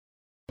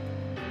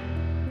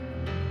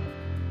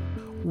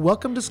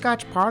Welcome to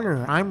Scotch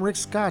Parlor. I'm Rick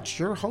Scotch,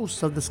 your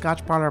host of the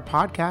Scotch Parlor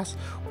podcast,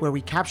 where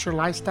we capture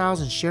lifestyles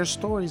and share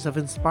stories of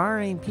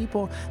inspiring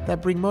people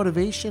that bring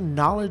motivation,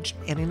 knowledge,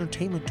 and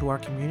entertainment to our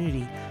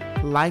community.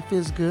 Life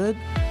is good.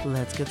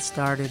 Let's get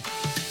started.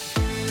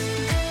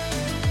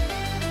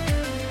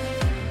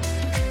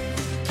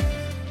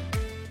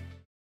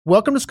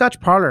 Welcome to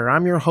Scotch Parlor.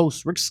 I'm your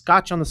host, Rick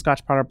Scotch, on the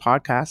Scotch Parlor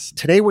podcast.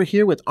 Today we're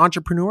here with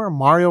entrepreneur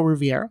Mario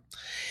Rivera.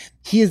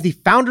 He is the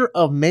founder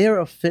of Mayor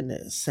of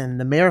Fitness, and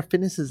the Mayor of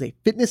Fitness is a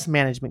fitness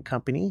management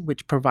company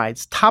which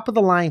provides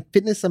top-of-the-line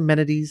fitness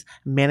amenities,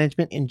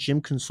 management, and gym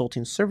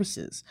consulting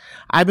services.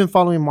 I've been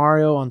following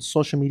Mario on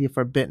social media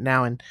for a bit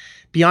now, and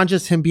beyond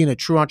just him being a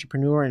true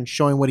entrepreneur and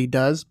showing what he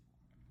does,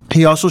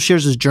 he also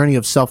shares his journey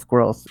of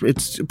self-growth.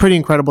 It's pretty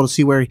incredible to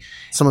see where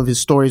some of his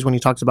stories when he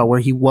talks about where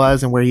he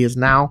was and where he is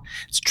now.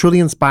 It's truly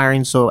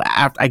inspiring. So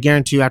I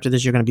guarantee you after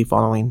this, you're going to be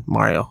following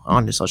Mario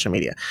on his social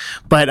media.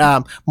 But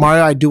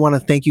Mario, I do want to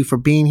thank you for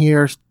being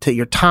here, take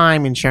your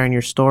time and sharing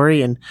your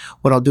story. And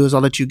what I'll do is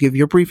I'll let you give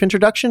your brief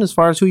introduction as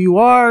far as who you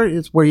are,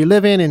 where you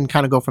live in, and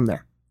kind of go from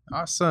there.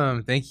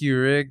 Awesome. Thank you,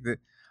 Rick.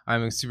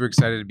 I'm super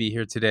excited to be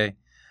here today.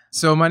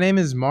 So my name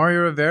is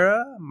Mario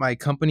Rivera. My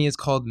company is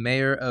called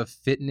Mayor of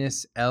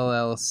Fitness,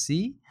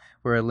 LLC.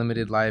 We're a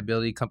limited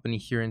liability company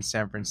here in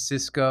San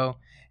Francisco,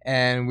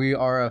 and we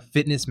are a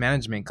fitness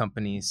management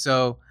company.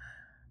 So,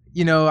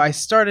 I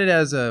started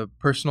as a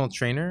personal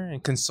trainer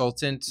and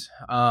consultant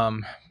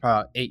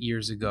about 8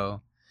 years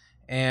ago.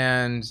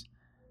 And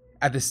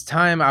at this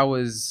time, I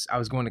was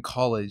going to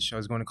college. I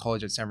was going to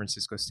college at San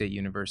Francisco State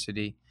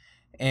University.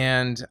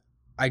 And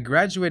I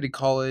graduated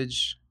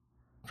college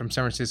from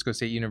San Francisco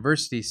State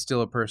University, still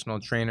a personal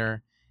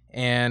trainer,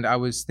 and I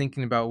was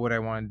thinking about what I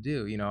wanted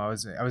to do. I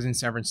was in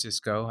San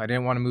Francisco. I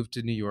didn't want to move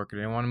to New York. I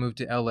didn't want to move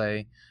to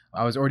LA.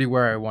 I was already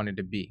where I wanted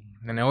to be,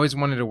 and I always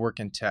wanted to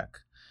work in tech.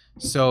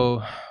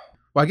 So,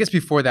 I guess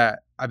before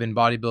that, I've been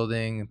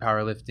bodybuilding and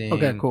powerlifting.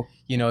 Okay, cool.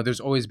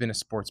 There's always been a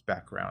sports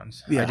background.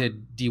 Yeah. I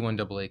did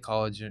D1AA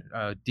college,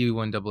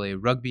 D1AA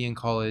rugby in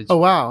college. Oh,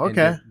 wow.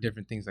 Okay.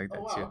 Different things like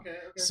that too. Okay.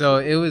 So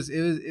it was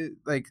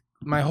like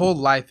my whole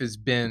life has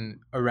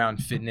been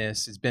around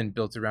fitness. It's been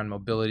built around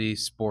mobility,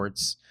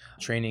 sports,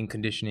 training,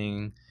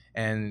 conditioning,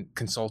 and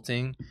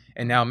consulting,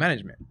 and now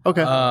management.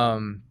 Okay.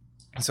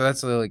 So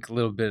that's like a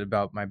little bit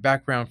about my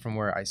background from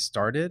where I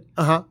started.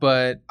 Uh-huh.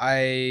 But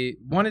I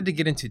wanted to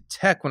get into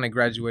tech when I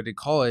graduated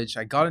college.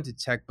 I got into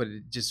tech, but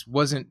it just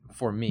wasn't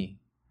for me.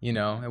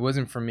 It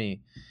wasn't for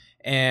me.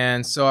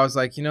 And so I was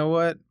like, you know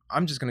what?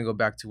 I'm just going to go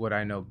back to what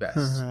I know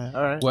best. All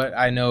right. What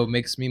I know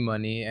makes me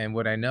money and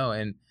what I know.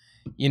 And,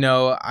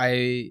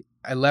 I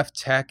left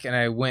tech and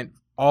I went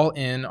all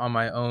in on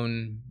my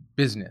own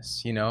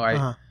business.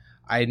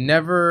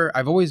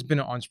 I've always been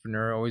an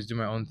entrepreneur, always do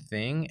my own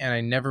thing, and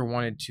I never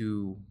wanted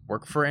to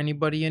work for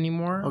anybody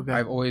anymore. Okay.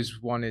 I've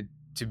always wanted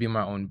to be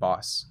my own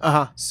boss.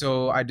 Uh-huh.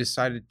 So I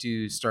decided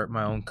to start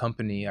my own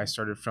company. I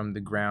started from the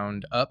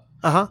ground up.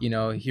 Uh-huh.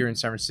 Here in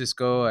San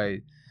Francisco,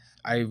 I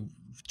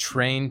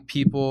train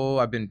people.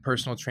 I've been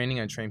personal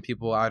training. I train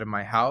people out of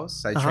my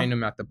house. I train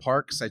them at the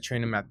parks. I train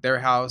them at their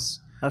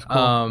house. That's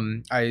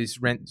cool. I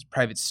rent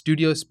private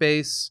studio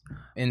space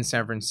in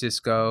San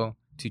Francisco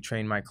to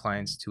train my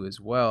clients too as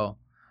well.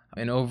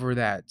 And over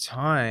that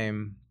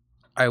time,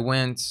 I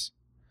went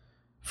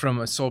from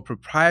a sole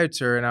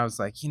proprietor and I was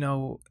like,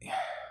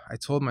 I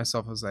told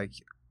myself, I was like,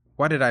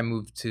 why did I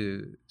move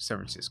to San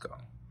Francisco?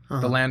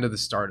 The land of the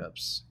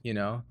startups, I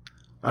was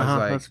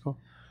like, that's cool.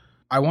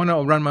 I want to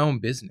run my own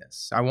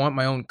business. I want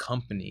my own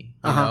company,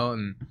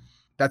 and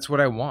that's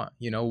what I want.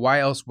 Why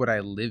else would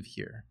I live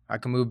here? I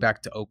can move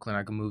back to Oakland.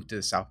 I can move to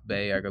the South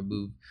Bay. I could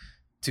move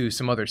to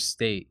some other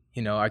state.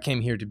 I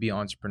came here to be an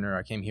entrepreneur.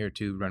 I came here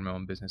to run my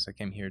own business. I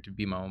came here to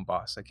be my own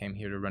boss. I came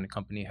here to run a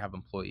company, have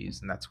employees,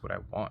 and that's what I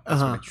want.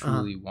 That's what I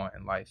truly want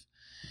in life.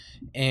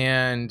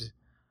 And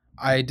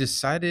I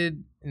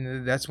decided,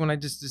 that's when I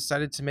just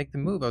decided to make the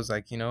move. I was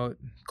like,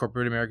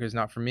 corporate America is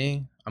not for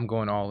me. I'm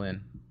going all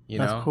in.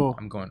 That's cool.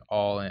 I'm going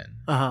all in,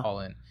 all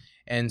in.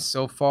 And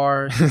so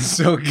far,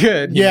 so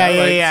good. Yeah.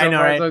 So I know,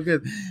 far, right? so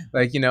good.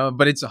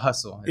 But it's a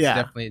hustle. It's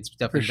definitely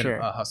been sure.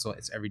 a hustle.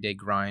 It's everyday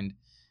grind.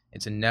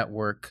 It's a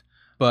network.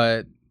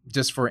 But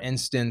just for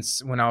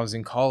instance, when I was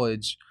in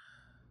college,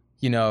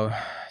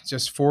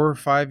 just 4 or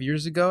 5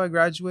 years ago, I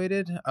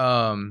graduated.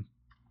 I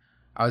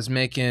was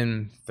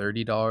making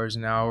 $30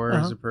 an hour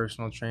as a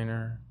personal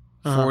trainer,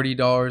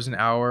 $40 an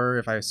hour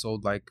if I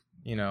sold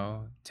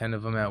 10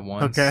 of them at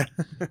once. Okay.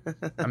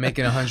 I'm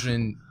making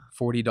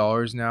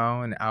 $140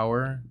 now an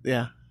hour.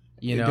 Yeah.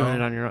 You're doing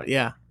it on your own.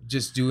 Yeah.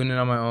 Just doing it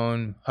on my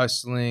own,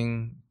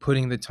 hustling,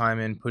 putting the time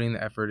in, putting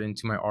the effort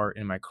into my art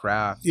and my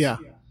craft. Yeah.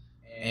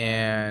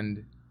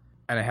 And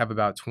I have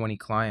about 20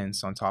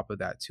 clients on top of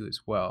that too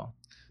as well.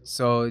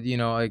 So,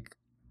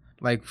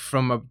 like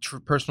from a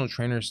personal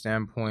trainer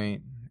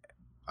standpoint,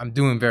 I'm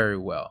doing very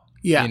well.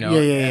 Yeah.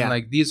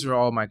 And these are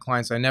all my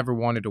clients. I never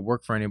wanted to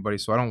work for anybody,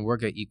 so I don't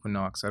work at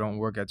Equinox. I don't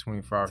work at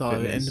 24 Hour It's all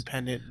Fitness.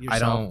 independent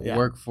yourself. I don't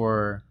work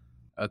for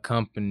a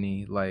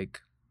company.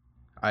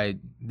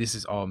 this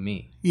is all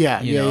me.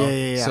 Yeah, you yeah, know?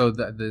 yeah. So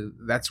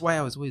that's why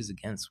I was always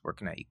against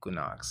working at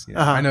Equinox. You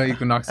know? Uh-huh. I know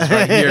Equinox is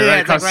right here, right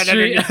it's across like the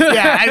street.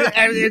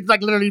 it's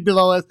like literally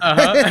below us.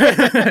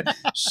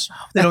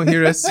 They don't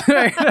hear us.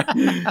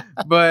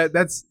 But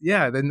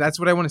then that's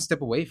what I want to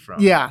step away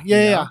from.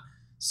 Yeah.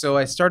 So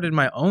I started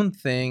my own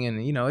thing, and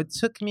it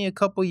took me a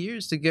couple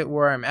years to get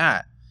where I'm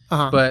at.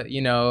 Uh-huh.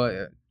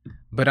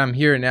 But I'm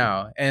here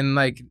now, and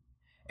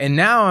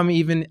now I'm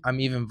even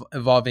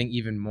evolving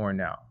even more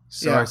now.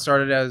 So I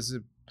started as a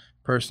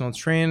personal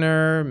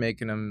trainer,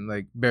 making them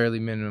like barely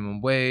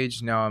minimum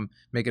wage. Now I'm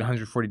making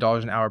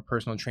 $140 an hour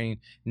personal training.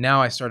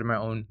 Now I started my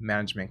own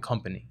management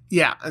company.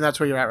 Yeah, and that's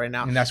where you're at right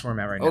now. And that's where I'm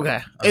at right now.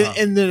 Okay.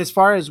 And then as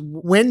far as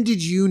when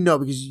did you know,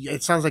 because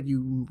it sounds like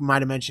you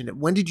might have mentioned it,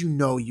 when did you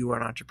know you were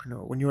an entrepreneur?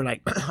 When you were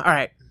like, all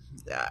right,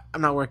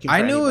 I'm not working for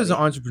I knew anybody. as an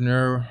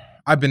entrepreneur.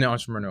 I've been an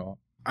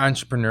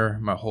entrepreneur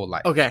my whole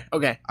life. Okay.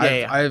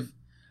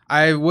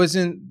 I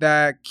wasn't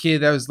that kid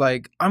that was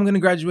like, I'm going to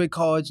graduate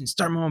college and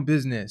start my own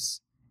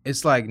business.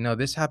 It's like, no,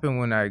 this happened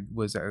when I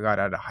got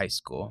out of high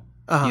school.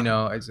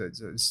 Uh-huh.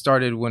 It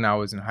started when I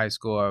was in high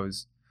school. I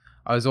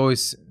was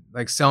always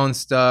like selling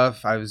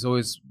stuff. I was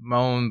always my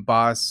own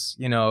boss.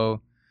 I'll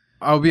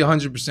be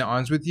 100%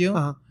 honest with you.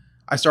 Uh-huh.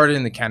 I started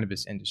in the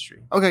cannabis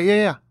industry. Okay,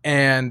 yeah.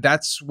 And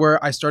that's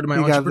where I started my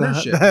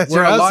entrepreneurship. That's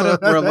where a lot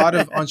awesome.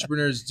 of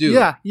entrepreneurs do.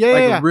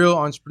 Yeah. Real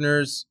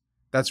entrepreneurs,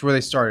 that's where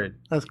they started.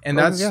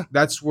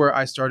 That's where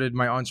I started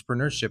my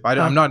entrepreneurship.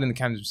 I'm not in the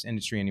cannabis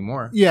industry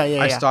anymore. Yeah.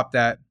 I stopped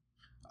that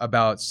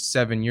about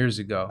 7 years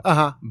ago.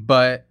 Uh-huh.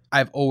 But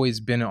I've always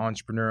been an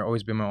entrepreneur,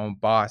 always been my own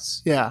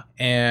boss. Yeah.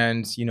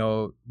 And,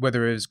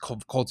 whether it was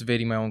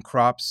cultivating my own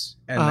crops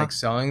and like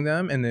selling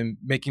them and then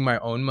making my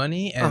own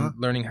money and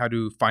learning how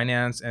to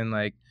finance and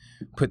like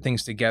put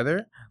things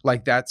together,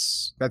 like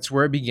that's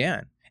where it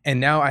began. And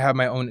now I have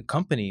my own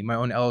company, my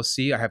own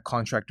LLC. I have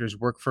contractors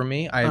work for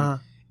me. I'm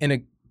in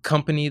a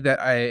company in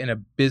a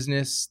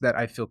business that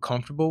I feel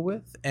comfortable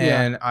with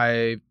and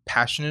I'm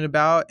passionate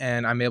about,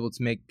 and I'm able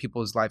to make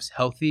people's lives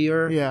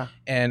healthier. Yeah.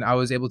 And I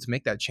was able to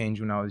make that change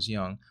when I was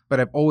young.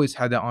 But I've always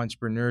had that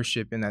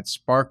entrepreneurship and that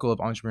sparkle of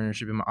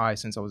entrepreneurship in my eye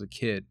since I was a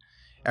kid.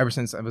 Ever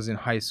since I was in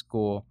high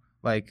school,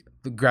 like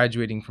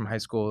graduating from high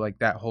school, like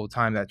that whole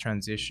time, that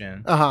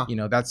transition.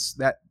 That's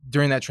that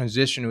during that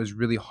transition, it was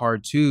really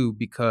hard too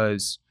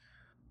because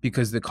the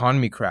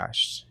economy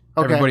crashed.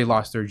 Okay. Everybody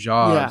lost their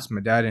jobs. Yeah.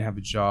 My dad didn't have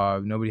a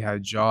job. Nobody had a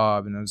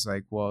job. And I was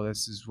like, well,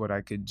 this is what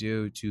I could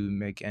do to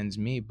make ends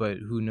meet. But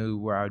who knew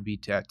where I would be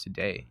at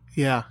today?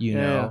 Yeah. You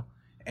know?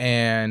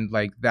 And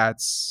like,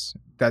 that's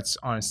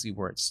honestly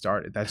where it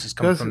started. That's just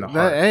coming from the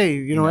heart. Hey,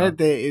 you know what?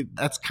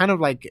 That's kind of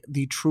like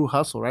the true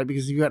hustle, right?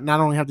 Because you not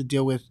only have to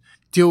deal with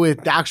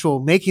the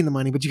actual making the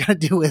money, but you got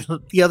to deal with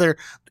the other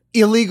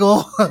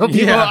illegal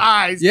people's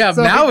eyes. Yeah,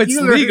 so now it's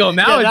legal.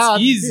 Now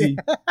it's easy.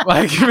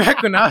 Like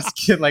back when I was a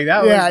kid, like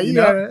that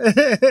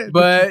was,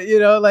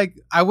 But like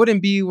I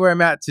wouldn't be where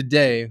I'm at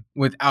today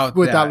without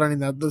learning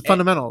the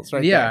fundamentals,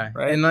 right? Yeah, there,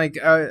 right? And like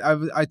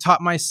I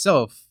taught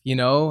myself,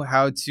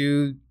 how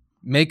to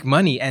make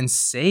money and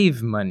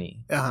save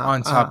money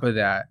on top of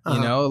that. A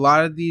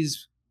lot of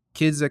these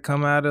kids that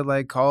come out of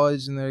like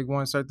college and they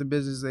want to start the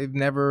business, they've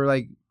never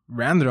like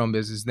ran their own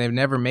business. They've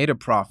never made a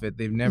profit.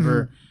 They've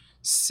never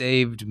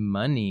saved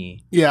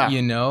money. Yeah.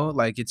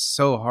 Like it's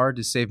so hard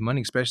to save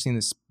money, especially in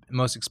the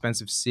most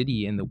expensive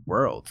city in the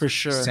world. For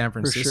sure. San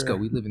Francisco. Sure.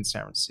 We live in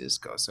San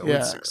Francisco, so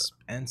it's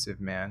expensive,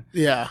 man.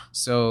 Yeah.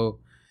 So,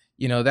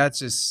 that's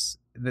just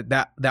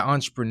that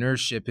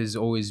entrepreneurship has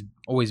always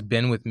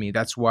been with me.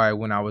 That's why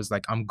when I was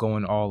like, I'm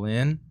going all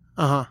in,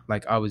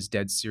 like I was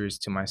dead serious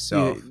to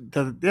myself.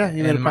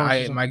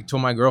 I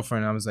told my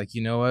girlfriend, I was like,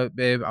 you know what,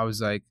 babe? I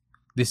was like,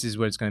 this is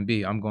what it's going to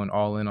be. I'm going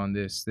all in on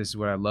this. This is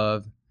what I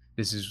love.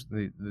 This is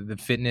the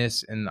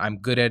fitness, and I'm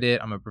good at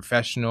it. I'm a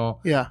professional.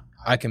 Yeah.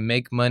 I can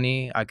make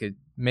money. I could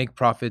make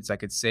profits. I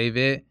could save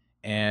it.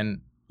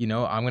 And,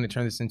 I'm going to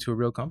turn this into a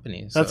real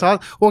company. So. That's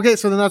awesome. Well, okay,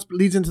 so then that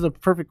leads into the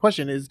perfect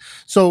question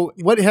so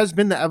what has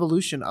been the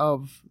evolution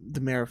of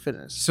the Mayor of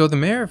Fitness? So the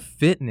Mayor of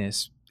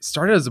Fitness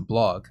started as a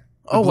blog.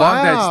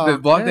 Wow. The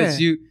blog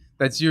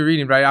that's you're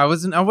reading, right? I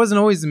wasn't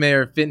always the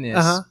Mayor of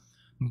Fitness.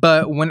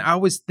 But when I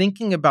was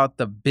thinking about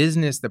the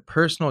business, the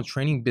personal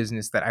training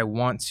business that I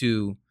want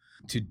to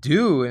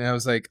do, and I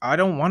was like, I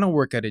don't want to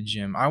work at a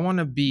gym. I want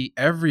to be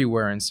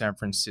everywhere in San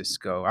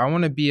Francisco. I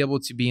want to be able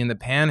to be in the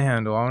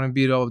Panhandle. I want to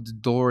be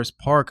at Dolores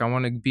Park. I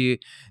want to be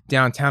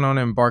downtown on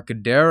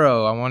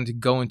Embarcadero. I wanted to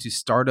go into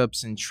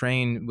startups and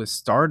train with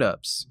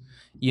startups.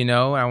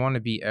 I want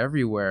to be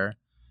everywhere.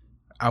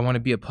 I want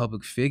to be a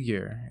public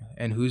figure.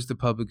 And who's the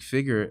public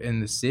figure in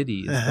the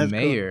city? It's the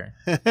mayor.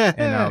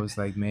 And I was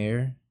like,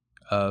 Mayor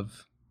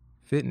of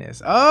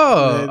Fitness.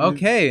 Oh,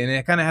 okay. And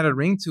it kind of had a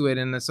ring to it.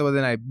 And so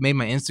then I made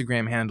my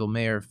Instagram handle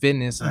Mayor of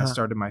Fitness, and I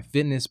started my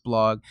fitness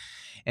blog.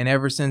 And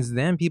ever since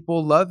then,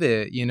 people love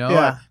it.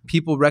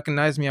 People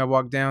recognize me. I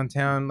walk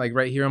downtown, like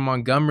right here in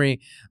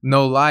Montgomery.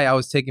 No lie, I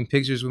was taking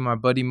pictures with my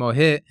buddy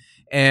Mohit,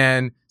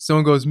 and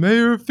someone goes,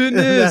 Mayor of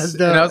Fitness.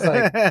 And I was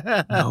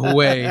like, no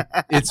way.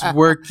 It's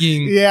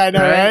working. Yeah, I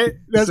know, right?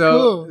 That's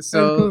cool.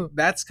 So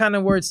that's kind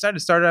of where it started.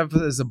 It started off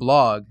as a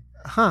blog.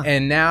 Huh.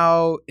 And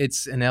now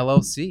it's an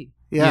LLC.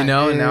 Yeah, and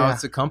now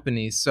it's a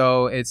company.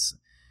 So it's,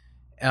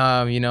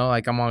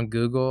 like I'm on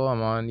Google,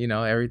 I'm on,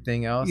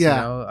 everything else,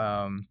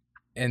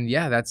 and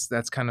yeah,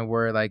 that's kind of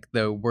where like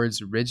the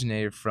words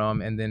originated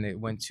from. And then it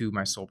went to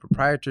my sole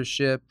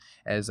proprietorship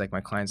as like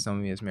my clients know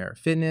me as Mayor of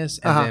Fitness,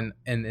 and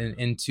then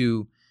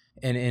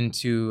and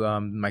into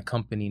my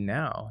company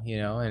now,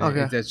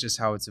 and that's just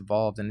how it's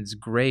evolved, and it's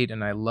great,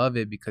 and I love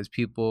it because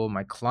people,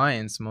 my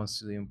clients,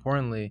 mostly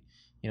importantly,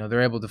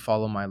 they're able to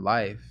follow my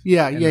life.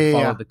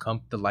 Follow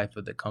the life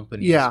of the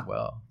company as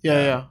well.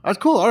 Yeah. That's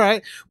cool. All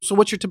right. So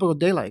what's your typical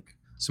day like?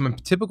 So my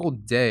typical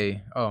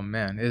day, oh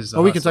man, is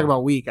we can talk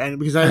about week,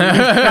 because I'm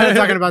kind of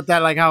talking about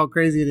that, like how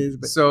crazy it is.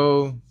 But.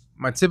 So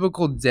my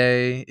typical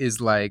day is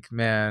like,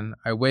 man,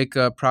 I wake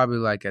up probably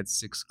like at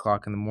 6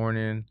 o'clock in the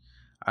morning.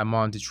 I'm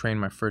on to train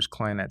my first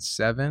client at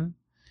 7.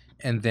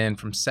 And then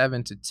from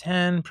 7 to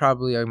 10,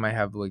 probably I might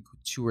have like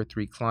 2 or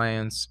 3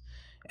 clients.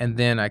 And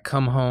then I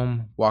come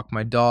home, walk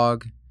my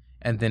dog,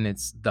 and then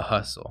it's the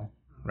hustle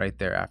right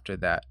there after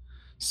that.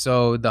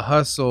 So the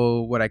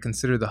hustle, what I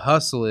consider the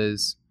hustle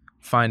is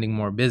finding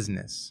more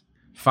business,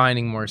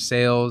 finding more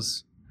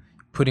sales,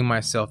 putting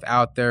myself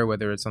out there,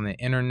 whether it's on the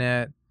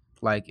internet,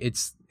 like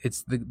it's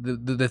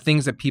the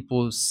things that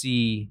people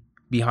see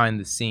behind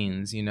the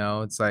scenes,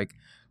 it's like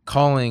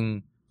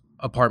calling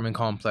apartment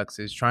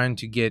complexes, trying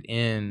to get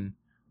in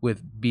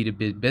with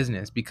B2B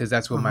business, because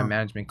that's what my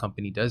management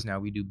company does now.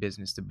 We do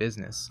business to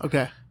business.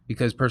 Okay.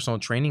 Because personal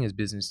training is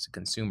business to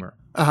consumer.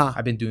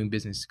 I've been doing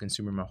business to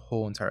consumer my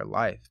whole entire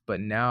life, but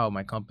now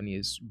my company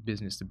is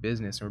business to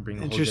business, and we're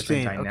bringing a whole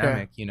different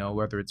dynamic.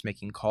 Whether it's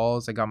making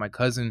calls, I got my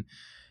cousin.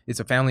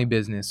 It's a family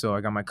business, so I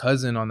got my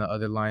cousin on the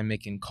other line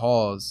making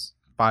calls,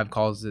 5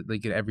 calls that they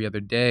get every other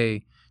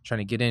day, trying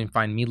to get in,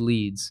 find me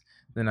leads.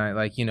 Then I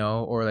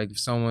or like if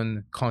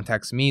someone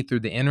contacts me through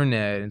the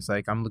internet, it's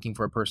like I'm looking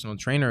for a personal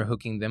trainer,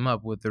 hooking them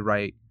up with the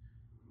right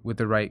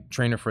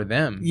trainer for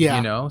them.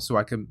 So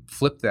I could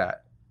flip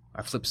that.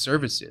 I flip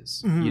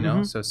services.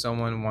 So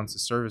someone wants a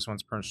service,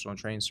 wants personal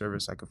training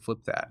service, I could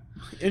flip that.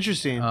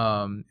 Interesting.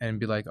 And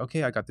be like,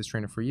 okay, I got this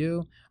trainer for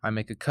you. I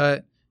make a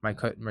cut. My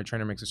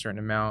trainer makes a certain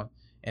amount,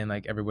 and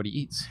like everybody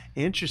eats.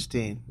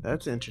 Interesting.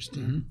 That's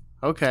interesting.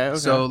 Okay.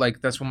 So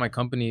like that's what my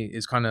company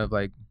is kind of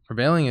like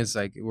prevailing, is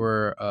like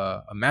we're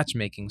a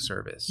matchmaking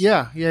service.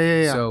 Yeah.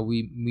 So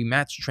we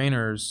match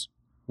trainers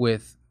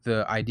with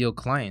the ideal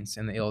clients,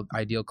 and the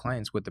ideal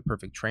clients with the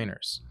perfect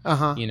trainers.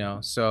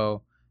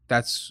 So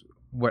that's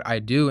what I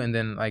do, and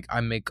then like I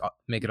make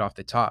it off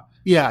the top.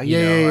 I make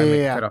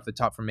it off the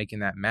top for making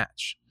that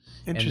match.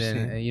 Interesting.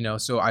 And then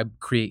so I'm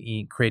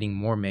creating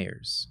more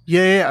mayors.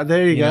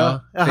 There you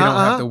go. They don't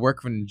have to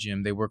work in the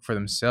gym; they work for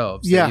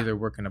themselves. Yeah. They either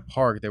work in a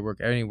park, they work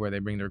anywhere. They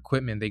bring their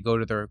equipment. They go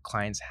to their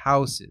clients'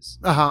 houses.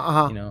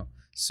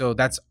 So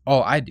that's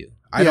all I do.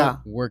 I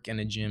don't work in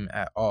a gym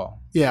at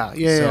all.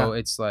 So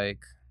it's like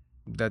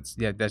that's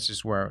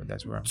just where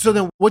I'm. So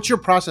then what's your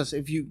process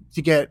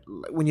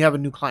when you have a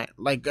new client?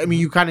 Like, I mean,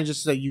 you kind of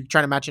just say you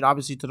try to match it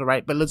obviously to the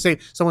right, but let's say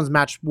someone's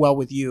matched well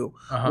with you.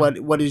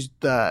 What is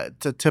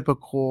the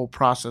typical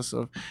process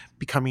of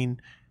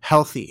becoming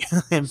healthy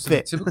and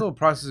fit? The typical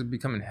process of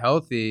becoming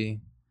healthy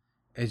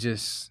is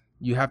just,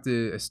 you have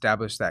to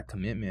establish that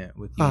commitment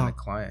with you and the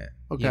client.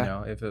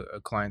 If a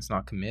client's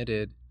not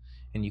committed,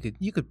 and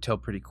you could tell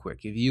pretty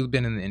quick. If you've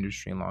been in the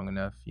industry long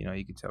enough,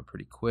 you could tell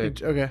pretty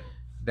quick.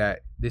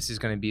 That this is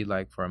going to be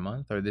like for a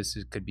month, or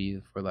could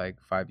be for like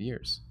 5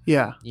 years.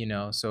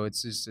 So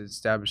it's just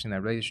establishing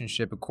that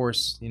relationship. Of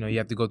course, you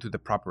have to go through the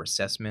proper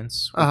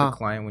assessments with the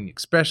client,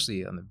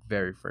 especially on the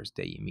very first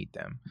day you meet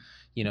them.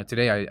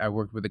 Today I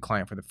worked with a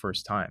client for the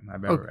first time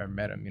I've ever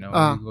met him. We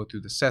go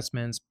through the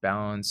assessments,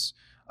 balance,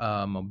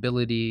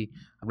 mobility,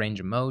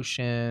 range of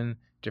motion,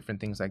 different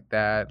things like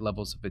that,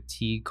 levels of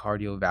fatigue,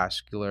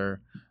 cardiovascular,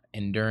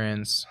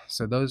 endurance.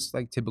 So those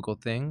like typical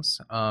things.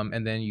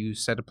 And then you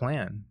set a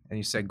plan and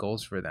you set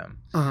goals for them.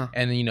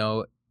 And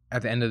then,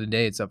 at the end of the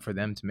day, it's up for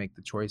them to make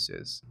the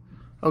choices.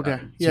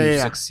 To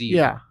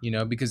succeed.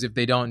 Because if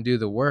they don't do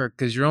the work,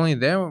 because you're only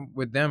there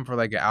with them for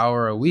like an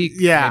hour a week,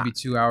 maybe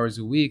 2 hours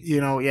a week.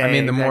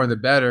 The more the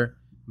better,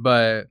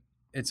 but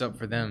it's up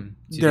for them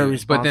to do.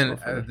 But then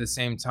at the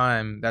same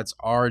time, that's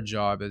our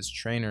job as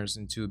trainers,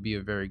 and to be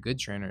a very good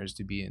trainer is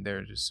to be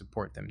there to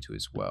support them too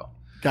as well.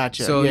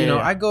 Gotcha. So,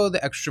 I go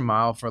the extra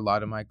mile for a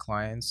lot of my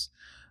clients.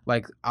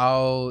 Like,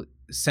 I'll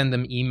send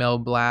them email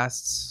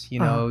blasts,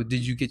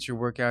 did you get your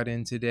workout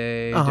in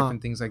today?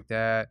 Different things like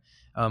that.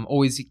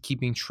 Always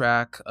keeping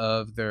track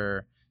of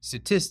their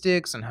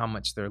statistics and how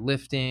much they're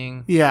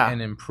lifting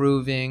and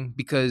improving,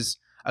 because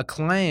a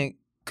client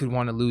could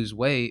want to lose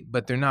weight,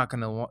 but they're not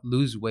going to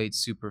lose weight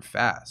super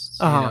fast.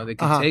 They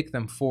can take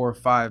them 4,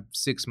 5,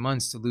 6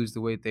 months to lose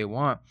the weight they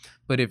want.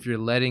 But if you're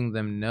letting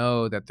them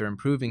know that they're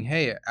improving,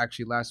 hey,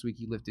 actually last week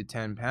you lifted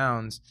 10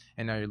 pounds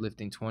and now you're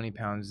lifting 20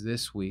 pounds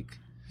this week.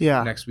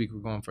 Yeah. Next week we're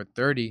going for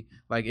 30.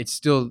 Like it's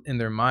still in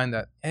their mind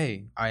that,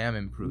 hey, I am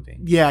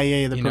improving. Yeah.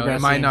 The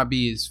it might not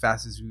be as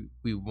fast as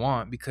we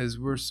want because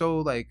we're so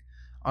like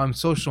on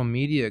social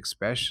media,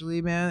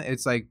 especially, man.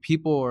 It's like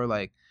people are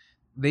like,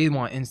 they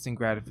want instant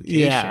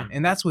gratification.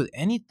 And that's with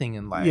anything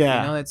in life.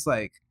 It's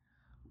like,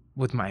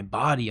 with my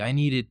body, I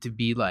need it to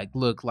be like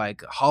look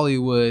like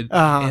Hollywood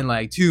in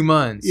like 2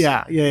 months.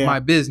 My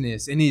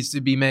business, it needs to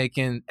be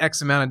making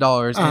X amount of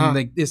dollars in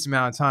like this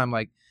amount of time.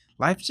 Like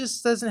life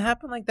just doesn't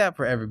happen like that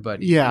for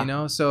everybody.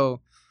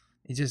 So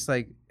it's just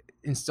like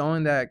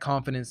installing that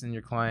confidence in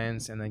your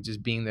clients and like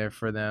just being there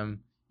for them,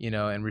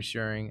 and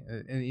reassuring,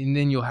 and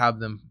then you'll have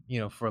them,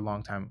 for a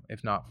long time,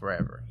 if not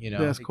forever.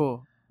 That's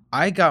cool.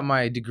 I got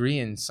my degree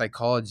in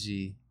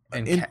psychology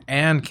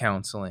and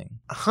counseling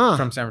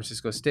from San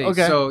Francisco State.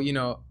 Okay. So,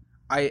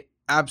 I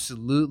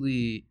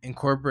absolutely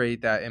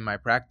incorporate that in my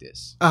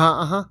practice.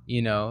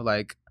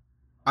 Like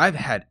I've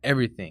had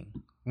everything.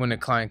 When a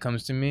client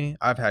comes to me,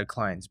 I've had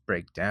clients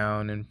break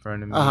down in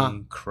front of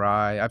me,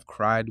 cry. I've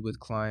cried with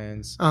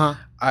clients.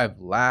 I've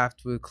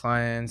laughed with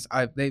clients.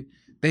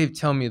 They've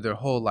tell me their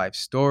whole life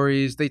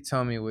stories. They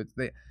tell me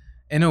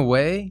in a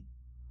way,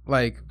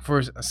 like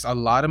for a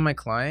lot of my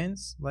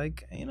clients,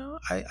 like,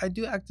 I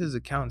do act as a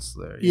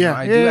counselor.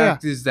 I do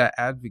act as that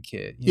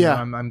advocate.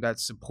 I'm that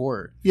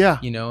support.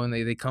 And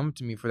they come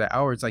to me for that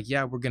hour. It's like,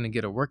 we're going to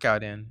get a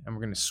workout in and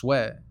we're going to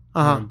sweat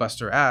and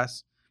bust our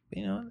ass.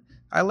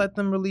 I let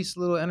them release a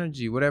little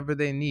energy, whatever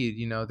they need,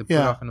 to put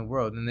off in the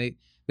world. And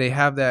they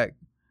have that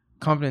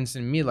confidence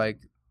in me. Like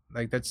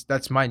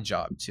that's my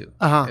job too,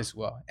 as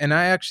well. And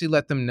I actually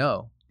let them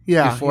know.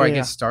 Before I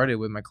get started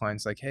with my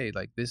clients, like, hey,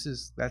 like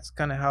that's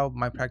kind of how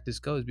my practice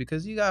goes,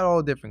 because you got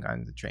all different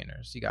kinds of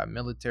trainers. You got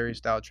military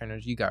style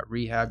trainers, you got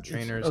rehab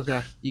trainers,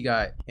 you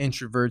got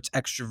introverts,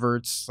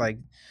 extroverts, like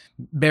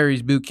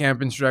Barry's boot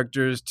camp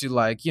instructors to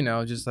like,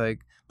 just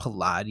like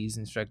Pilates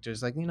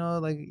instructors, like,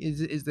 like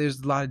there's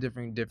a lot of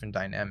different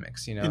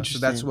dynamics, so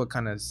that's what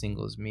kind of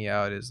singles me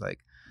out, is like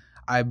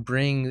I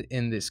bring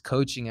in this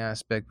coaching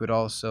aspect, but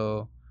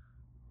also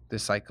the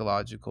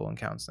psychological and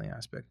counseling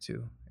aspect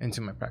too into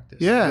my practice.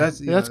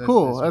 That's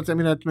cool.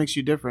 That makes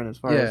you different as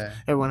far as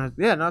everyone has.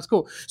 No, that's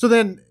cool. So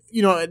then,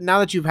 now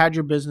that you've had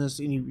your business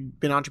and you've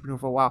been an entrepreneur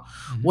for a while,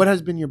 what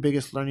has been your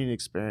biggest learning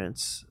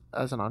experience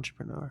as an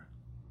entrepreneur?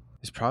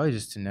 It's probably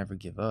just to never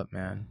give up,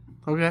 man.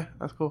 Okay,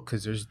 that's cool.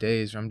 Because there's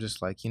days where I'm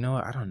just like,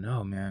 what? I don't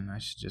know, man. I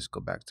should just go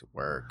back to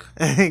work.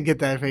 Get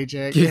that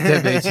paycheck.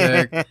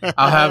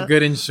 I'll have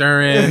good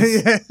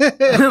insurance.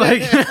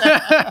 like,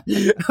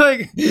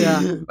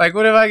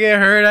 what if I get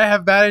hurt? I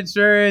have bad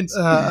insurance.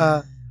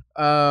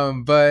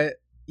 But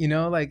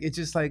it's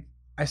just like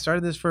I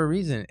started this for a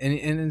reason, and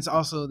it's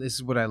also, this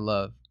is what I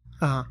love.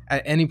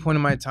 At any point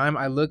in my time,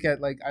 I look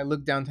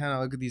downtown, I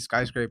look at these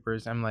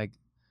skyscrapers, I'm like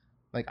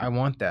I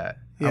want that.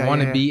 I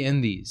want to be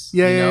in these.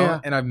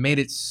 And I've made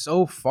it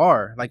so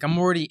far. Like I'm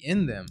already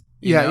in them.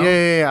 You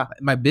know?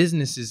 My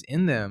business is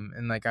in them,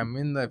 and like I'm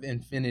in the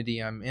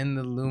Infinity, I'm in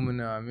the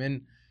Lumina, I'm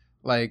in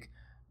like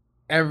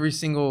every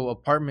single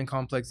apartment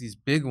complex, these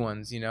big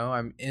ones.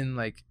 I'm in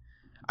like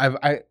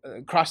I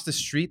across the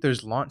street.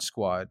 There's Launch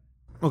Squad.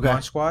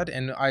 Launch Squad,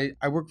 and I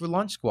work with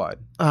Launch Squad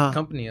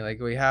company. Like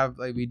we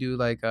do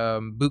like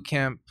boot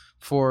camp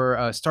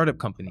for startup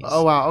companies.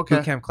 Oh wow, okay.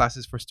 Boot camp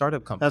classes for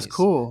startup companies. That's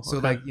cool. So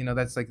that's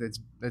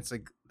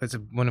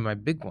one of my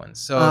big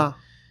ones. So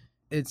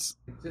it's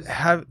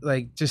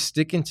just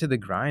sticking to the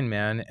grind,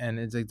 man, and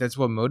it's like that's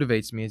what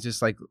motivates me. It's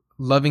just like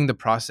loving the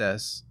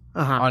process.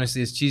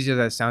 Honestly, as cheesy as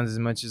that sounds, as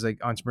much as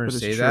like entrepreneurs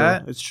say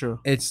that, it's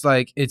true. It's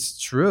like it's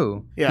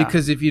true.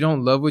 Because if you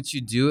don't love what you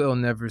do, it'll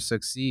never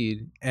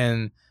succeed.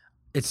 And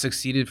it's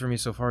succeeded for me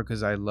so far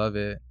because I love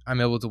it.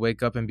 I'm able to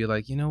wake up and be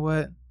like, you know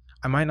what?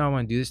 I might not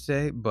want to do this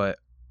today, but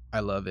I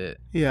love it.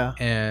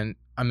 And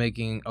I'm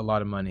making a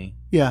lot of money.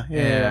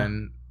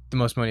 And the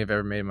most money I've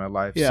ever made in my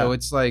life. So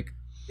it's like,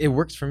 it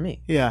works for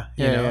me.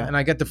 And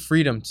I get the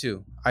freedom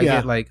too. I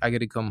get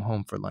to come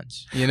home for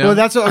lunch. Well,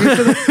 that's what,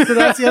 so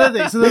that's the other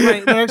thing. So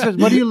then my next question: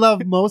 what do you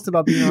love most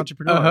about being an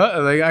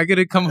entrepreneur? Like I get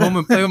to come home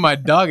and play with my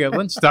dog at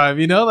lunchtime.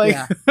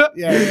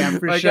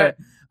 For sure.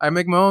 I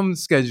make my own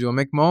schedule,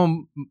 make my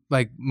own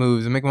like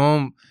moves, and make my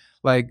own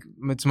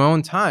it's my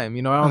own time.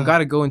 I don't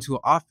gotta go into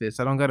an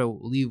office. I don't gotta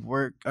leave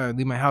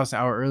my house an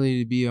hour early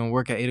to be on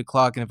work at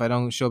 8:00. And if I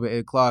don't show up at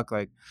 8:00,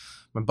 like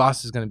my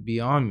boss is gonna be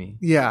on me.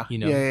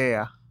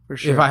 For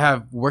sure. If I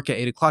have work at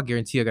 8:00,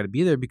 guarantee I gotta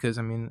be there because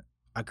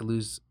I could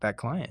lose that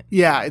client.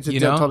 It's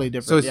totally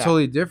different. So it's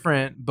totally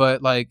different.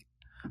 But like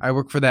I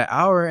work for that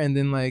hour, and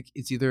then like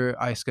it's either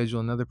I schedule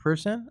another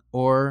person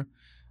or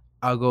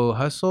I'll go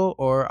hustle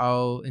or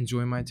I'll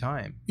enjoy my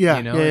time.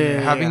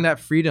 Having that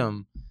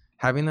freedom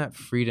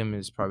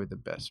is probably the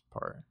best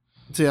part.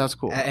 That's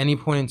cool. At any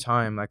point in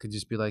time, I could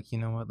just be like, you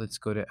know what? Let's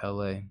go to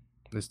LA.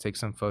 Let's take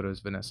some photos.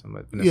 Vanessa's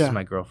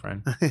my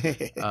girlfriend.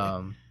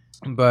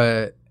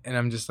 And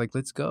I'm just like,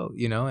 let's go,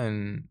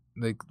 and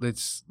like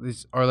let's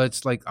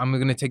like I'm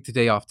gonna take the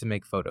day off to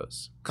make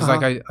photos because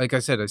like I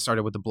said, I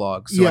started with the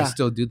blog, so I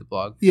still do the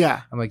blog.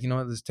 I'm like, you know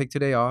what? Let's take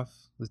today off.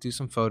 Let's do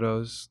some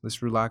photos.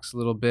 Let's relax a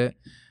little bit,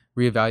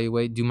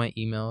 reevaluate, do my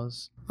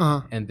emails,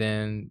 and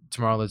then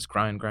tomorrow let's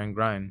grind.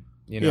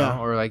 You know, Yeah.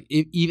 or like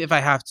if I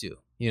have to,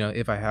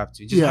 if I have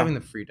to, just having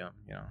the freedom,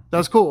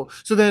 That's cool.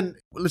 So then,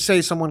 let's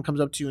say someone comes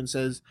up to you and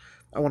says,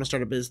 "I want to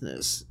start a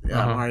business,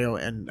 Mario,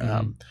 and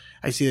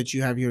I see that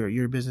you have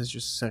your business,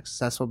 your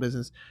successful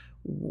business.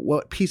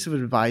 What piece of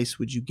advice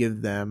would you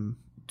give them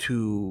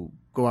to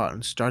go out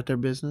and start their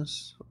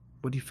business?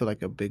 What do you feel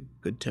like a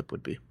good tip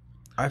would be?"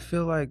 I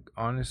feel like,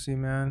 honestly,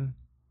 man,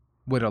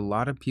 with a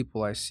lot of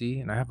people I see,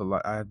 and I have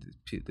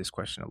this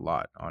question a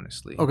lot,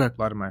 honestly. Okay. A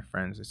lot of my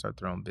friends, they start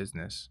their own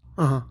business,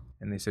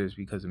 and they say it's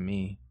because of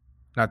me.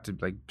 Not to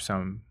like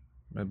sound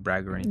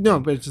brag or anything. No,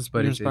 but it's just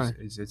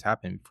it's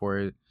happened before.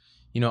 It,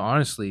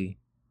 honestly,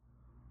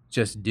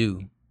 just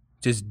do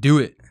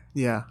it.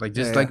 Yeah. Like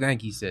like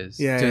Nike says.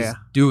 Yeah. Just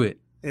do it.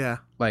 Yeah.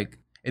 Like,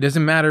 it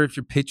doesn't matter if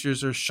your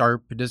pictures are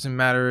sharp. It doesn't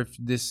matter if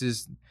this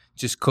is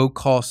just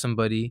call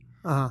somebody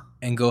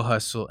and go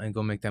hustle and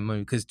go make that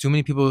money. Because too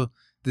many people,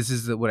 this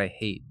is what I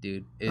hate,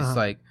 dude. It's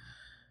like,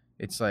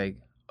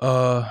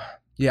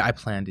 yeah, I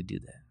plan to do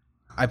that.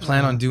 I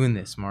plan on doing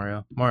this,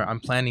 Mario. I'm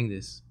planning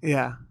this.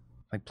 Yeah.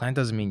 Like, plan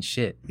doesn't mean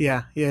shit.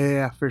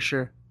 Yeah, for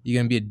sure. You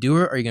gonna be a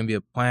doer or you gonna be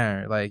a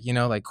planner? Like,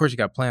 of course you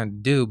got a plan to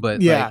do,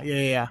 but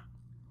yeah.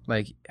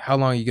 Like, how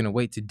long are you gonna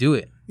wait to do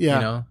it?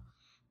 Yeah.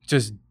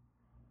 Just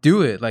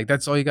do it. Like,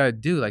 that's all you gotta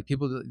do. Like,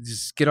 people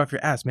just get off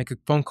your ass, make a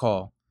phone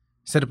call,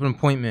 set up an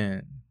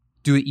appointment,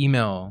 do an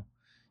email,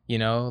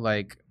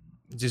 like,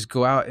 just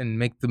go out and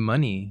make the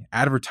money,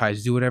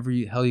 advertise, do whatever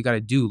hell you got to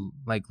do,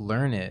 like,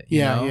 learn it.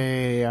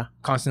 Yeah.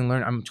 Constantly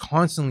learn. I'm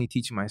constantly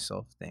teaching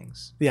myself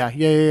things. Yeah.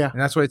 And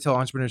that's what I tell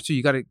entrepreneurs too.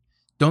 You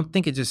don't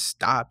think it just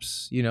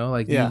stops,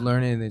 like you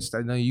learn it and it's,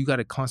 no, you got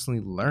to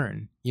constantly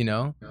learn,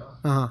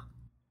 As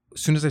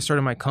soon as I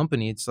started my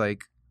company, it's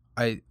like,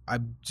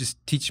 I'm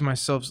just teaching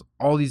myself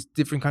all these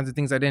different kinds of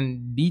things I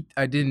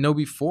didn't know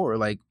before,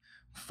 like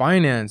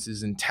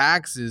finances and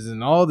taxes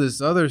and all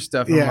this other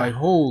stuff. I'm like,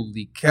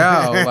 holy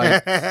cow,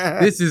 like,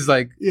 this is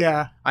like,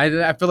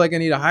 I feel like I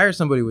need to hire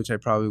somebody, which I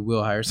probably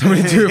will hire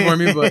somebody to do it for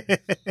me,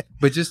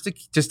 but just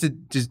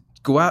to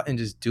go out and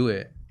just do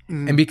it.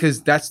 And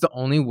because that's the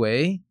only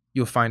way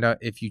you'll find out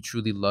if you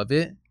truly love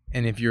it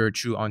and if you're a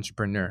true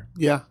entrepreneur.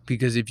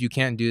 Because if you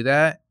can't do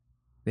that,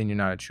 then you're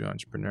not a true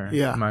entrepreneur.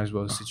 You might as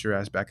well sit your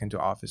ass back into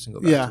office and go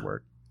back to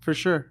work. For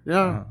sure.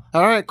 Yeah.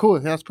 All right, cool.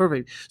 That's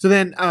perfect. So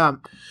then,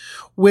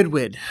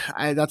 WIDWID,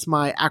 that's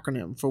my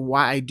acronym for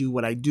why I do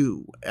what I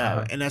do.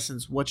 In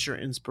essence, what's your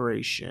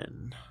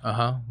inspiration?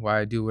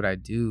 Why I do what I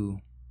do.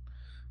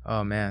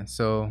 Oh, man.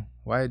 So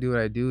why I do what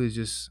I do is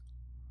just,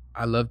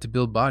 I love to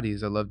build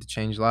bodies. I love to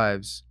change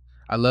lives.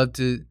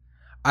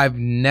 I've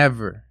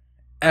never,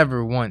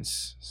 ever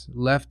once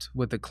left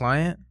with a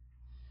client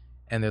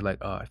and they're like,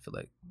 oh,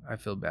 I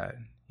feel bad.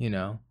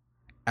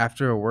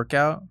 After a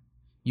workout,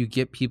 you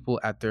get people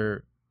at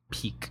their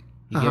peak.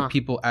 You get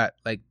people at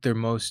like their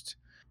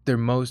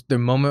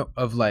moment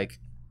of like,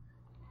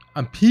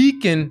 I'm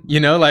peaking,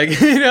 like,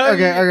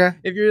 Okay.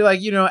 If you're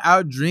like,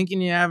 out drinking,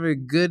 you have a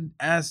good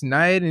ass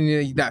night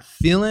and that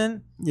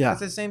feeling. That's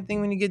the same thing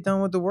when you get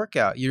done with the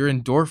workout. Your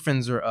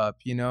endorphins are up,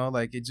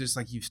 like, it's just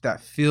like that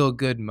feel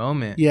good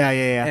moment. Yeah.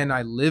 And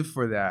I live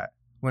for that.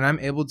 When I'm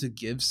able to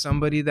give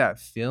somebody that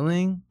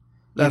feeling,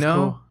 that's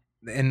cool.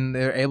 And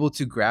they're able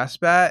to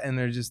grasp that and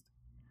they're just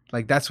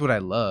like, that's what I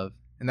love.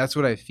 And that's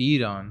what I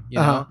feed on,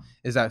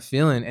 is that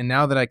feeling. And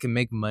now that I can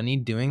make money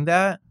doing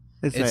that,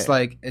 it's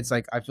like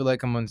I feel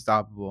like I'm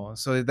unstoppable.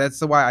 So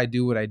that's why I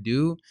do what I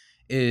do,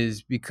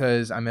 is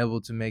because I'm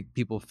able to make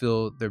people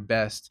feel their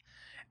best.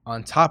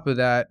 On top of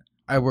that,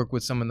 I work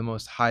with some of the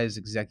most highest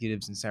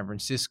executives in San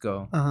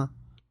Francisco.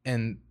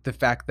 And the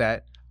fact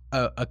that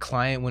a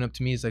client went up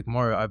to me, is like,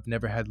 Mario, I've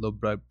never had low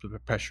blood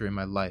pressure in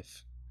my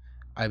life.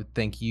 I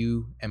thank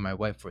you and my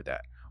wife for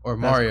that. Or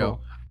Mario,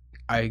 cool.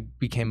 I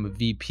became a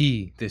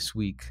VP this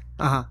week.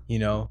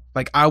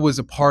 Like, I was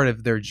a part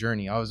of their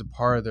journey. I was a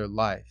part of their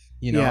life.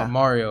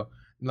 Mario,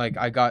 like,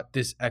 I got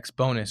this X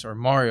bonus. Or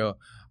Mario,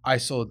 I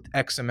sold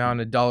X amount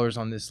of dollars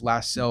on this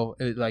last sale.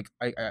 Like,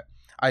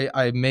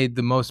 I made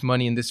the most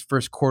money in this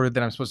first quarter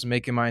that I'm supposed to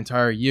make in my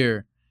entire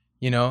year.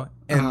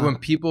 And when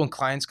people and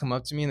clients come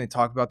up to me and they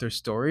talk about their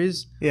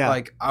stories,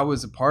 like, I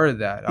was a part of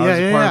that. I was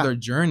a part of their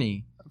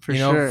journey.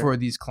 For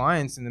these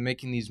clients, and they're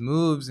making these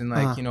moves, and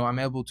like, I'm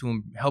able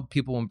to help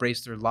people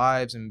embrace their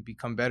lives and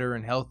become better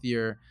and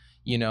healthier,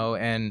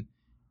 and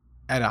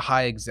at a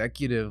high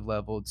executive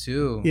level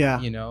too.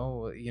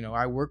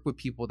 I work with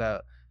people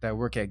that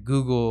work at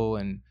Google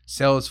and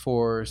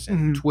Salesforce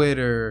and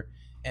Twitter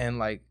and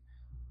like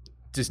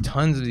just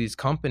tons of these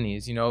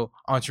companies,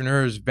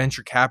 entrepreneurs,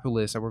 venture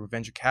capitalists. I work with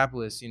venture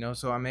capitalists,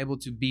 so I'm able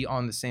to be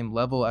on the same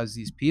level as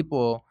these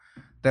people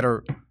that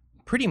are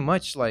pretty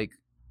much like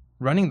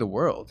running the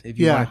world, if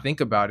you want to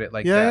think about it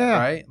like that,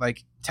 right?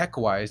 Like,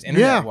 tech-wise,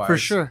 internet-wise, for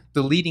sure,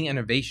 the leading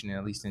innovation,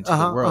 at least into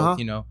the world,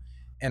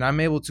 and I'm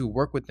able to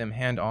work with them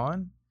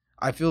hand-on.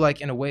 I feel like,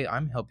 in a way,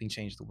 I'm helping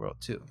change the world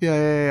too. You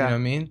know what I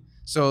mean?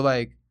 So,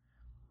 like,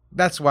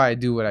 that's why I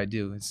do what I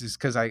do. It's just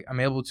because I'm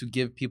able to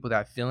give people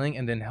that feeling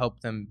and then help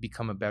them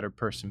become a better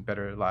person,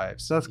 better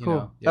lives. That's you cool.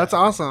 know? Yeah. That's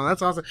awesome.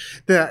 That's awesome.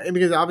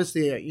 Because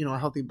obviously, a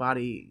healthy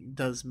body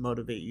does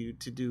motivate you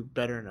to do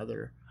better in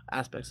other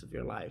aspects of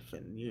your life,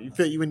 and you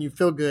feel when you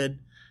feel good,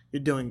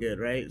 you're doing good,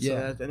 right? So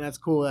Yeah. that's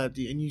cool. And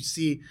you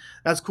see,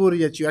 that's cool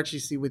that you actually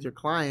see with your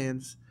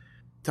clients,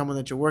 someone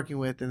that you're working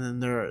with, and then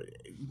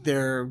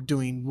they're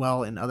doing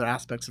well in other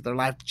aspects of their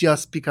life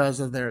just because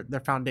of their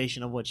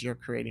foundation of what you're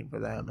creating for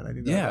them. And I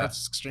think Yeah.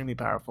 that's extremely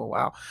powerful.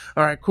 Wow.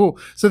 All right, cool.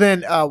 So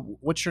then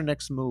what's your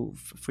next move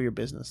for your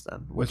business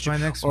then? What's my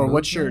next or move,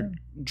 what's your man?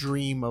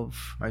 dream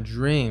of My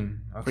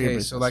dream. your Okay, so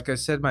business? like I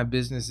said, my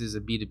business is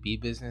a B2B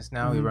business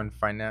now. We Mhm.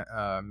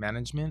 run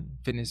management,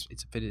 fitness.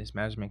 It's a fitness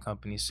management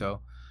company.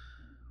 So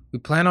we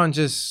plan on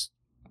just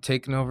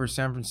taking over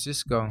San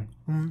Francisco.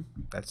 Mhm.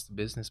 That's the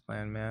business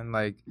plan, man.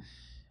 Like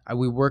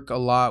we work a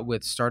lot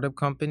with startup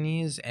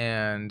companies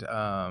and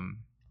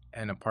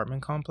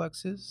apartment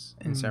complexes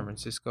in San Mhm.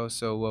 Francisco.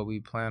 So what we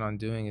plan on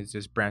doing is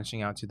just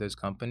branching out to those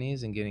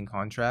companies and getting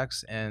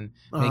contracts and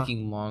Uh-huh.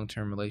 making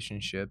long-term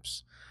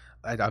relationships.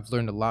 I've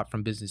learned a lot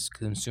from business to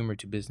consumer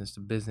to business.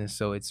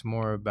 So it's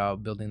more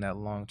about building that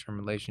long-term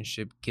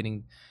relationship,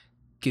 getting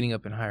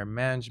up in higher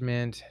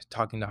management,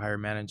 talking to higher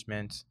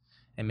management,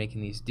 and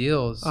making these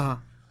deals. Uh-huh.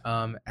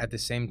 At the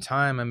same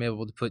time, I'm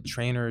able to put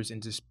trainers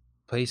into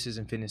places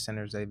and fitness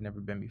centers they've never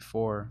been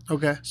before.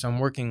 Okay. So I'm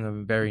working a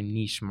very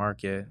niche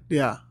market,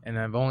 Yeah. and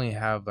I've only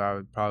have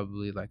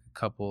probably like a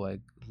couple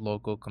like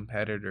local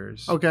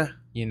competitors. Okay.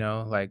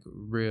 Like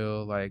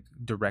real like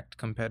direct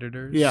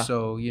competitors. Yeah.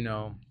 So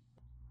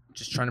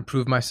just trying to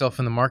prove myself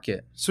in the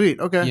market. Sweet.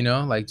 Okay.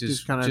 Like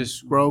Just kind of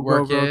just grow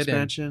work it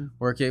expansion.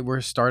 work it. We're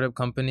a startup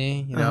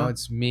company. Uh-huh.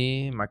 It's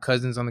me, my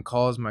cousin's on the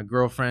calls, my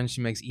girlfriend,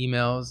 she makes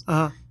emails.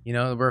 Uh-huh.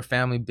 We're a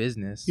family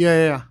business.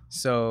 Yeah.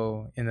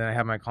 So, and then I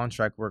have my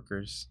contract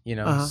workers,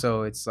 Uh-huh.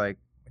 so it's like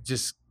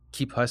just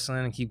keep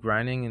hustling and keep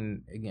grinding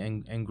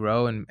and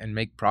grow and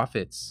make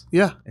profits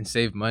Yeah. and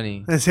save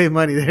money. And save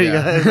money. There you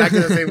Yeah. go. Exactly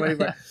the same money.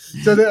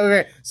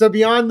 Okay. So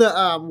beyond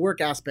the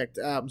work aspect,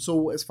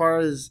 so as far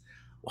as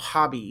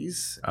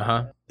hobbies,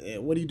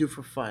 what do you do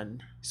for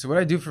fun? So what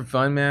I do for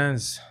fun, man,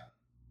 is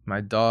my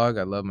dog.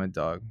 I love my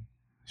dog.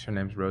 Her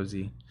name's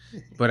Rosie.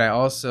 But I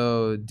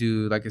also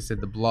do, like I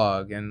said, the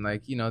blog. And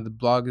the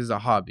blog is a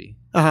hobby.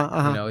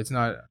 It's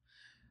not,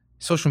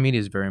 social media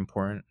is very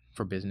important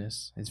for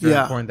business. It's very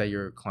important that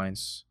your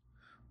clients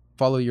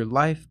follow your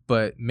life,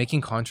 but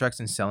making contracts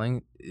and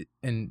selling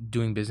and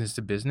doing business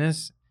to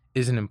business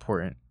isn't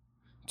important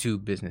to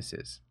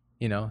businesses.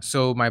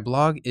 So my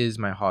blog is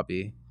my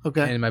hobby.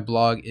 Okay. And my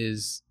blog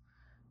is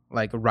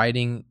like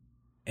writing,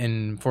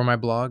 and for my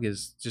blog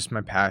is just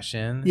my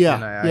passion. Yeah.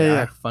 And I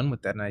have fun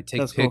with that. And I take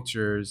That's cool.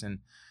 pictures and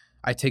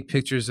I take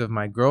pictures of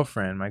my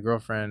girlfriend.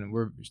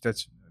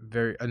 That's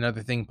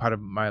another thing, part of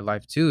my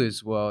life too,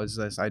 is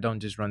this. I don't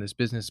just run this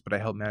business, but I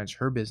help manage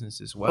her business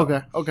as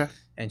well. Okay.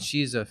 And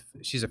she's a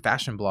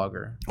fashion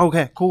blogger.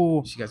 Okay,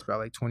 cool. She got about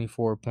like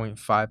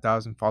 24.5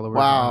 thousand followers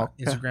Wow. on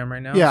Instagram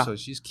right now. Yeah. So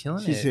she's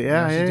killing She's- it.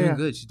 yeah, she's yeah, doing yeah.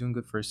 good. She's doing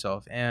good for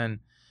herself. And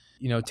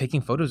taking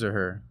photos of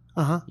her.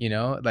 Uh-huh.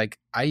 Like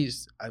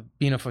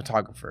being a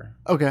photographer.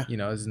 Okay.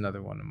 Is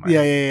another one of my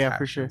Yeah,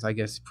 for sure. passions. I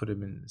guess put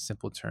them in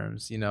simple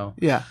terms.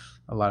 Yeah.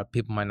 A lot of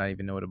people might not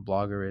even know what a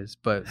blogger is,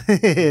 but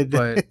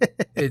but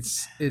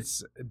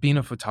it's being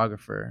a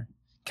photographer,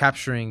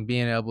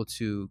 being able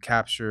to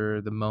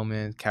capture the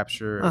moment,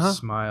 capture a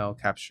smile,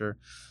 capture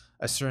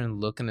a certain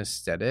look and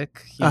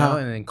aesthetic,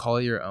 and then call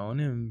it your own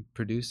and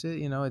produce it.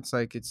 It's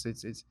like it's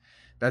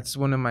that's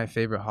one of my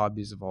favorite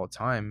hobbies of all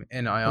time,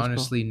 and I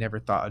honestly never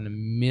thought in a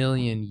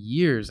million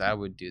years I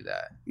would do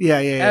that. Yeah.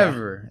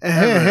 Ever.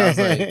 I was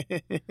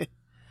like,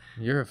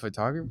 you're a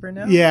photographer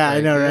now? Yeah,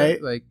 I know,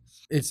 right? Like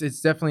it's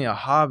definitely a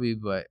hobby,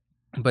 but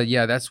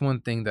yeah, that's one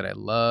thing that I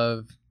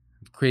love.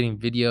 Creating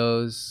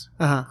videos,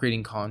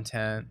 creating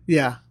content.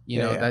 Yeah.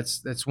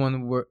 That's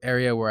one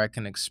area where I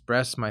can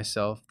express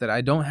myself that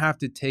I don't have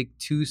to take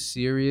too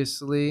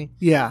seriously.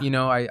 Yeah.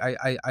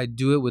 I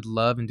do it with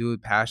love and do it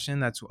with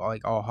passion. That's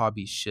like all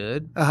hobbies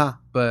should.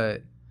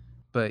 But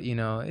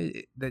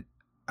that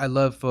I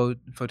love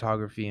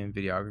photography and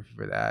videography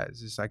for that.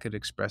 It's just I could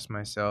express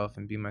myself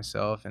and be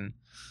myself and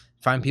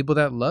find people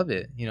that love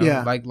it,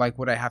 like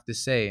what I have to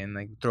say, and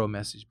like throw a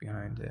message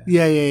behind it.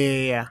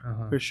 Yeah.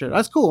 For sure.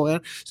 That's cool,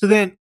 man. So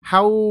then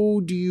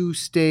how do you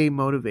stay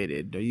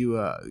motivated? Are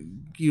you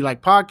you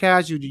like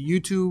podcasts? You do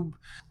YouTube?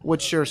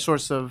 What's your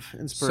source of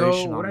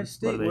inspiration?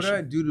 So what do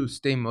I do to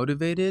stay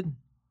motivated?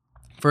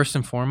 First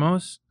and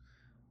foremost,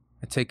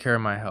 I take care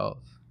of my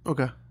health.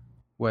 Okay.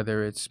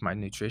 Whether it's my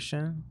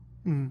nutrition,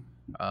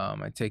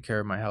 I take care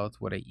of my health,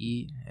 what I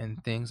eat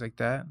and things like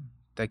that.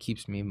 That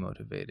keeps me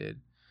motivated.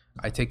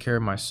 I take care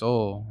of my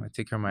soul. I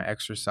take care of my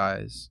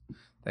exercise.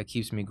 That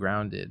keeps me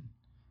grounded.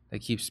 That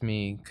keeps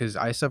me, because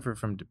I suffer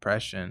from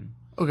depression.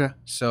 Okay.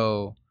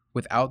 So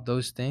without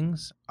those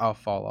things, I'll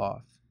fall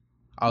off.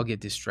 I'll get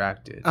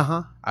distracted.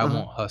 I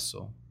won't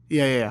hustle.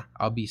 Yeah.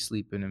 I'll be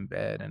sleeping in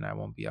bed and I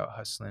won't be out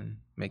hustling,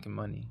 making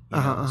money.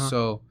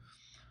 So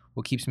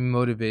what keeps me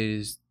motivated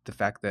is the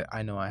fact that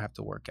I know I have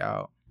to work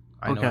out.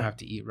 I know I have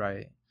to eat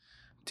right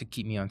to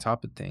keep me on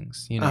top of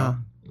things, you know?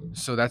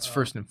 So that's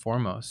first and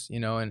foremost, you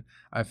know, and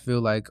I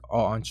feel like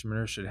all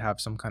entrepreneurs should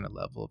have some kind of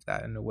level of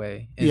that in a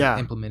way and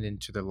implement it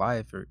into their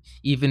life, or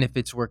even if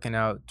it's working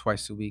out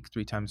twice a week,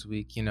 3 times a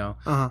week, you know,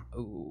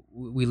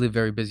 we live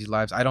very busy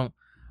lives.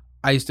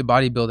 I used to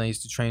bodybuild. I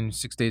used to train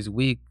 6 days a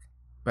week,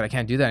 but I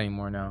can't do that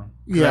anymore now.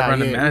 I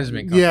run a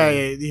management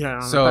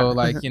company. So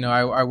like, you know,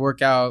 I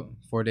work out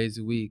 4 days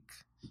a week.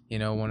 You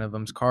know, one of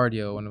them's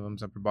cardio, one of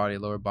them's upper body,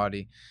 lower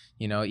body.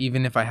 You know,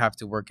 even if I have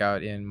to work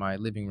out in my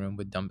living room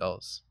with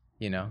dumbbells,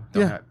 you know,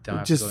 don't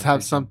have just to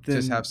have something.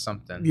 Just have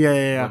something.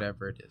 Yeah.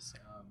 Whatever it is.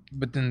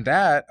 But then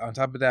that, on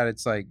top of that,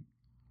 it's like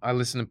I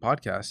listen to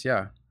podcasts.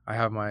 Yeah. I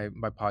have my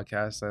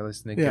podcast. I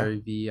listen to Gary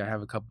Vee. I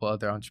have a couple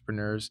other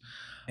entrepreneurs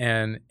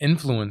and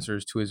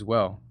influencers too as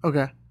well.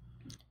 Okay.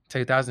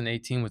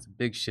 2018 was a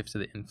big shift to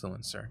the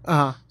influencer.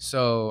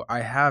 So I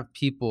have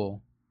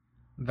people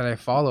that I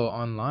follow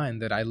online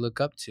that I look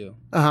up to,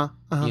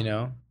 you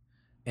know,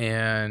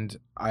 and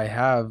I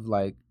have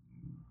like,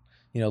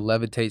 you know,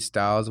 Levitate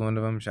Style is one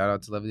of them. Shout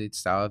out to Levitate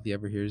Style if he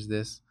ever hears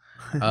this.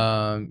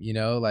 You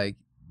know, like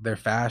their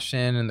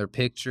fashion and their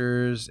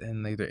pictures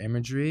and like their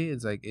imagery.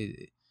 It's like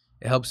it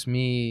helps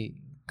me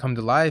come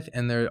to life,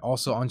 and they're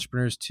also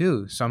entrepreneurs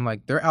too. So I'm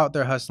like, they're out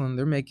there hustling.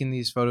 They're making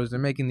these photos. They're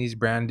making these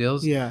brand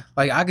deals. Yeah,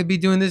 like I could be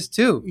doing this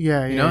too.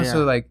 Yeah, you know.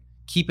 So like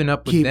keeping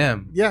up with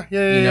them. Yeah.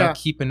 You know,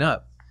 keeping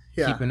up.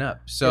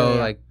 So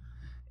like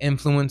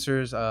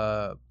influencers,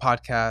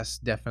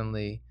 podcasts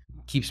definitely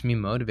keeps me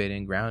motivated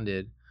and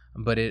grounded.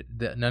 But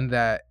none of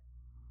that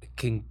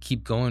can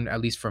keep going,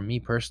 at least for me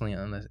personally,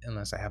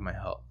 unless I have my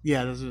health.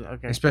 Yeah, this is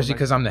okay. Especially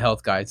because I'm the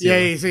health guy too.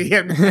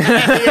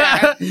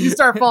 Yeah. You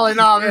start falling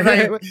off,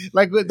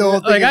 like with the whole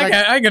thing. Like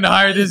I ain't gonna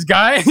hire this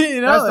guy.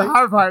 You know, that's the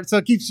hard part. So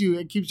it keeps you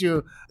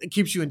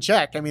in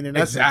check. I mean, in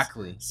essence.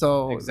 Exactly.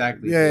 So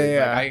exactly.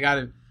 Yeah. Like, I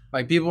gotta.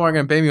 Like, people aren't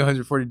gonna pay me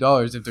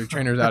 $140 if their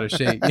trainer's out of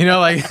shape. You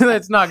know, like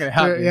that's not gonna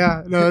happen.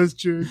 Yeah, no, that's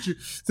true.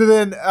 So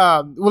then,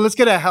 well, let's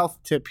get a health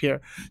tip here.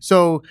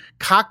 So,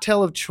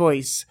 cocktail of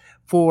choice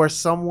for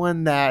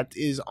someone that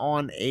is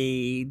on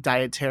a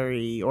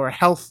dietary or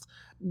health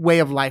way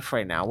of life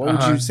right now. What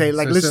would you say?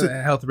 Like, listen,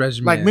 a health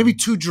regimen. Like maybe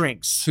 2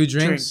 drinks. 2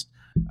 drinks.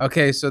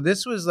 Okay, so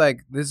this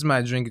is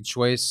my drink of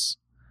choice,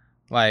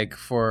 like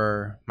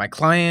for my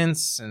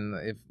clients,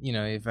 and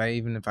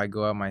if I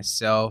go out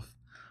myself.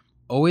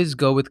 Always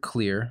go with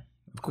clear,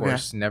 of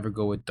course. Never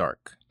go with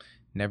dark.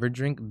 Never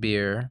drink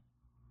beer.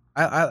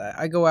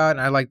 I go out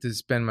and I like to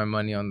spend my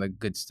money on the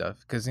good stuff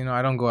because, you know,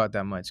 I don't go out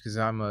that much because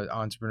I'm an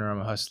entrepreneur. I'm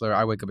a hustler.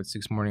 I wake up at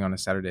 6 a.m. on a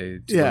Saturday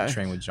to go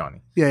train with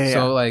Johnny.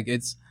 So like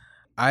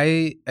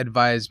I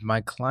advise my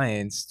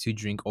clients to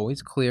drink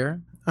always clear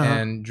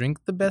and drink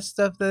the best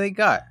stuff that they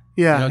got.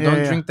 Yeah, you know,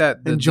 don't drink that.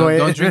 Enjoy it.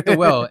 Don't drink the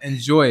well.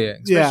 Enjoy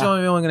it. Especially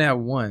if you're only gonna have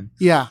one.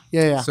 Yeah.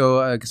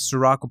 So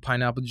Ciroc with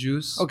pineapple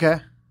juice. Okay.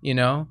 You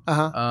know,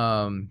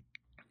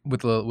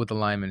 with a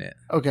lime in it.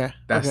 Okay.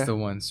 That's the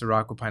one.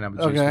 Ciroc with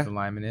pineapple juice with a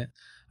lime in it.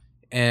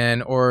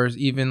 And or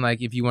even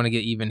like if you want to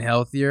get even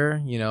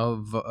healthier, you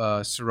know,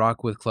 Ciroc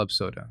with club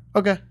soda.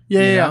 Okay.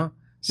 Yeah.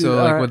 So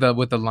like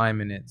with a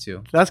lime in it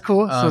too. That's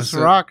cool. So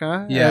Ciroc,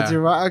 huh? Yeah.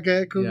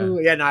 Okay. Cool.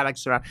 Yeah. No, I like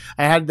Ciroc.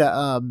 I had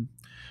the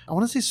I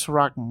want to say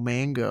Ciroc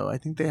mango. I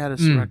think they had a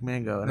Ciroc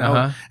mango.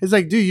 And it's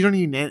like, dude, you don't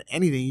need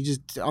anything. You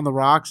just on the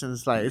rocks, and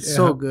it's like it's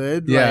so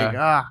good.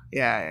 Yeah. Like,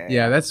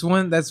 yeah. That's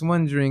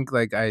one drink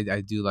like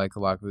I do like a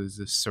lot. Is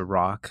the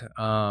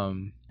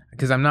Ciroc.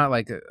 Because I'm not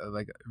like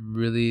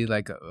really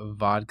like a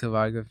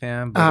vodka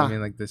fan, but I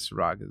mean like the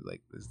Ciroc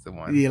is the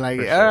one. Yeah, like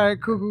all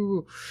right,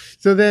 cool.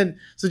 So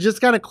just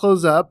kind of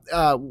close up.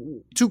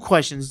 2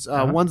 questions.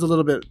 One's a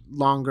little bit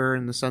longer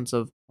in the sense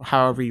of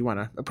however you want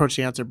to approach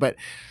the answer, but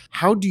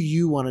how do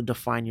you want to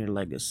define your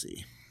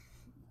legacy?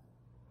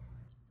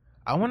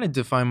 I want to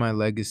define my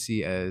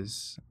legacy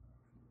as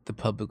the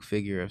public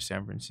figure of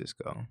San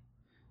Francisco,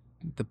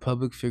 the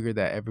public figure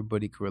that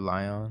everybody could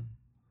rely on.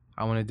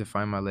 I want to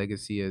define my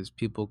legacy as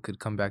people could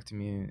come back to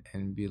me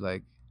and be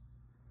like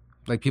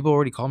people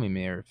already call me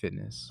Mayor of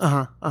Fitness.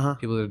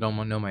 People that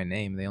don't know my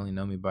name, they only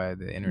know me by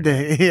the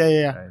internet.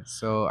 Right?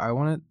 So I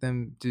wanted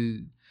them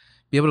to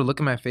be able to look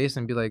in my face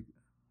and be like,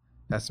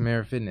 that's Mayor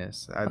of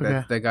Fitness.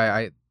 That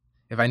guy,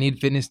 if I need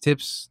fitness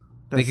tips,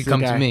 they could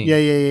come to me.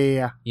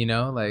 Yeah. You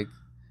know, like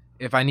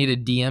if I need to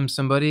DM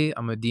somebody,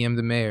 I'm going to DM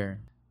the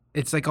mayor.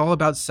 It's like all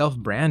about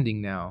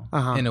self-branding now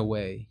in a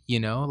way, you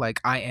know,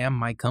 like I am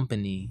my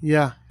company.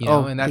 Yeah. You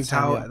know, and that's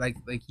how like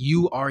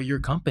you are your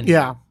company.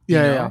 Yeah.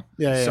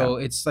 So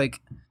it's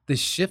like the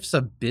shifts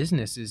of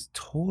business is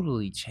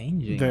totally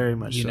changing. Very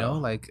much you know,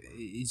 like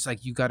it's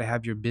like you got to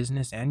have your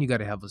business and you got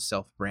to have a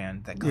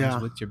self-brand that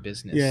comes with your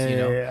business. You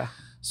know?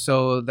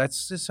 So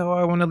that's just how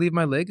I want to leave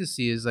my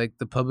legacy is like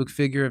the public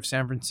figure of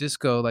San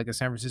Francisco, like a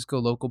San Francisco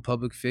local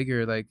public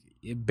figure, like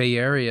Bay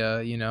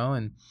Area, you know,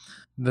 and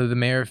the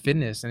Mayor of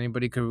Fitness.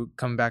 Anybody could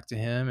come back to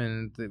him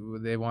and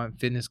they want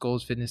fitness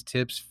goals, fitness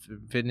tips,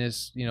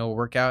 fitness, you know,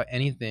 workout,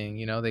 anything,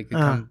 you know, they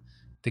could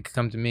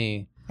come to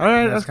me. All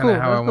right, And that's kind of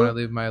cool. how I That's want to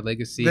cool. leave my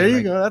legacy. There and, you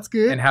like, go. That's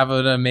good. and have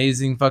an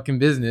amazing fucking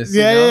business.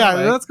 Yeah, you know? yeah,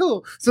 Like, that's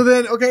cool. So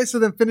then, okay, so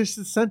then finish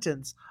the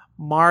sentence.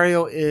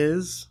 Mario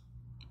is.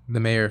 the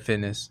mayor of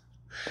fitness.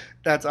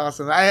 That's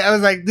awesome. I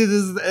was like,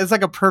 dude, it's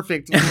like a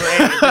perfect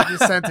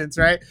sentence,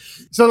 right?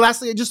 So,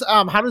 lastly, just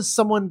how does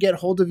someone get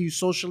hold of you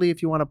socially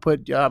if you want to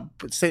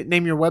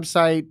name your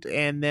website,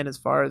 and then as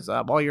far as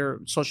all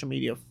your social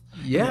media?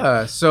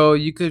 Yeah. So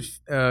you could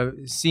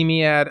see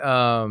me at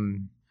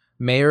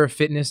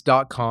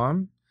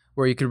mayorfitness.com,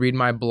 where you could read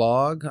my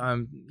blog.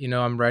 I'm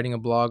writing a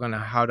blog on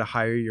how to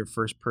hire your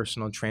first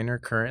personal trainer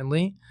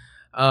currently.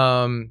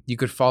 You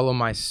could follow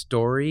my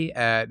story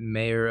at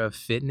Mayor of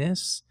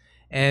Fitness.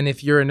 And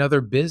if you're another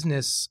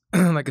business,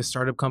 like a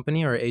startup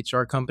company or a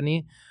HR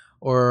company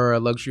or a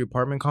luxury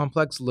apartment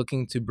complex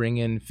looking to bring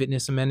in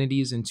fitness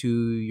amenities into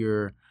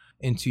your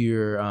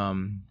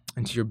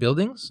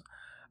buildings,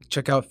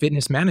 check out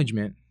Fitness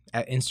Management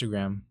at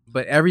Instagram.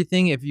 But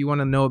everything, if you want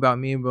to know about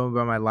me, about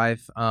my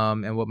life,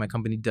 and what my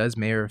company does,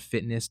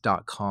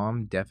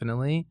 mayorfitness.com,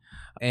 definitely.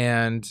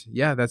 And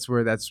yeah, that's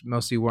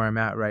mostly where I'm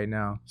at right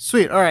now.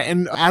 Sweet. All right.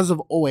 And as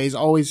of always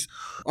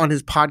on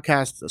his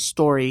podcast, The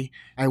Story,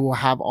 I will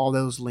have all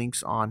those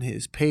links on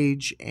his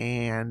page.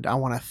 And I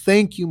want to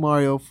thank you,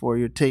 Mario, for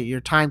your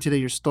time today,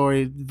 your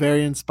story.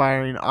 Very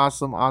inspiring.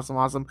 Awesome, awesome,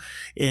 awesome.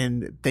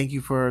 And thank you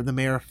for the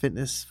Mayor of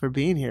Fitness for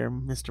being here,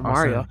 Mr. Awesome.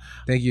 Mario.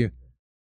 Thank you.